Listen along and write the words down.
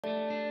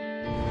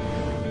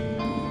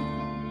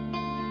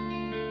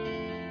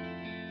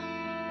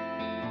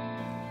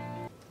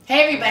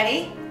Hey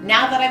everybody,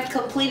 now that I've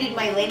completed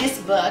my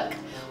latest book,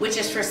 which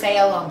is for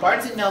sale on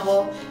Barnes &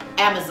 Noble,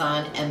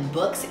 Amazon, and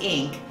Books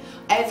Inc.,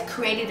 I've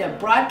created a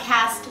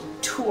broadcast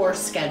tour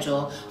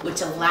schedule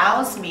which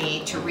allows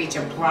me to reach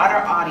a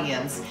broader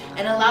audience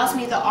and allows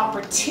me the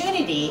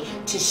opportunity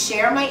to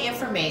share my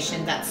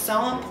information that's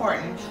so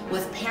important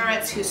with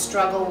parents who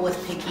struggle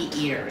with picky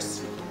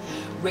eaters.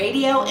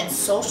 Radio and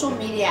social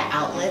media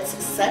outlets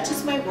such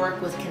as my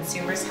work with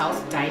Consumers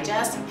Health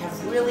Digest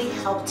have really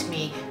helped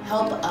me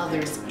help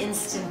others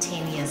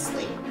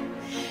instantaneously.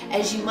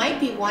 As you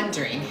might be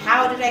wondering,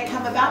 how did I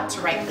come about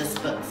to write this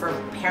book for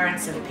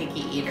parents of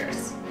picky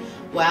eaters?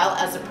 Well,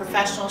 as a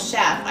professional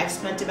chef, I've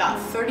spent about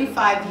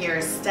 35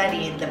 years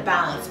studying the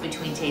balance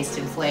between taste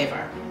and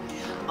flavor.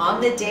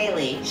 On the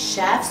daily,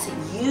 chefs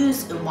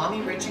use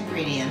umami-rich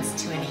ingredients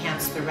to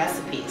enhance their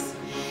recipes.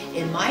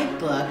 In my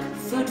book,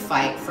 Food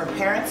Fight for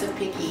Parents of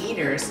Picky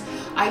Eaters,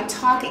 I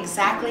talk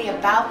exactly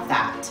about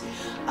that,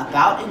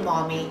 about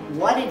umami,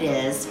 what it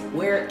is,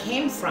 where it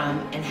came from,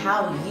 and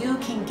how you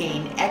can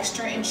gain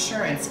extra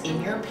insurance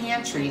in your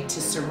pantry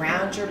to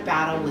surround your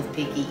battle with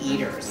picky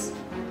eaters.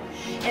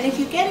 And if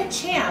you get a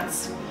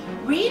chance,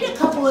 read a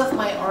couple of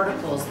my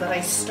articles that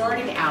I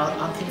started out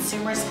on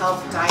Consumers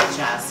Health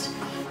Digest.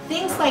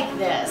 Things like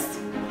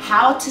this,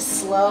 How to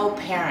Slow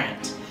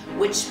Parent,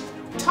 which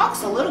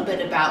talks a little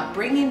bit about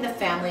bringing the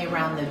family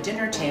around the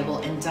dinner table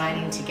and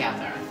dining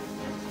together.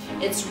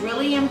 It's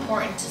really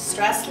important to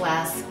stress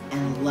less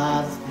and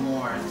love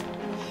more.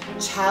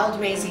 Child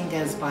raising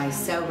goes by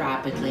so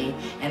rapidly,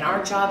 and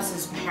our jobs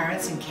as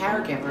parents and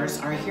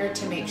caregivers are here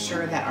to make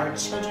sure that our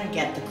children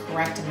get the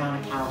correct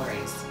amount of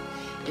calories.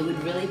 It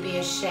would really be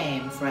a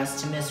shame for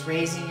us to miss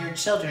raising your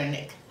children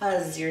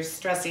because you're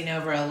stressing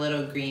over a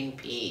little green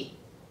pea.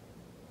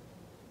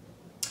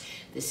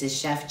 This is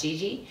Chef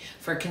Gigi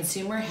for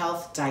Consumer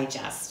Health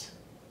Digest.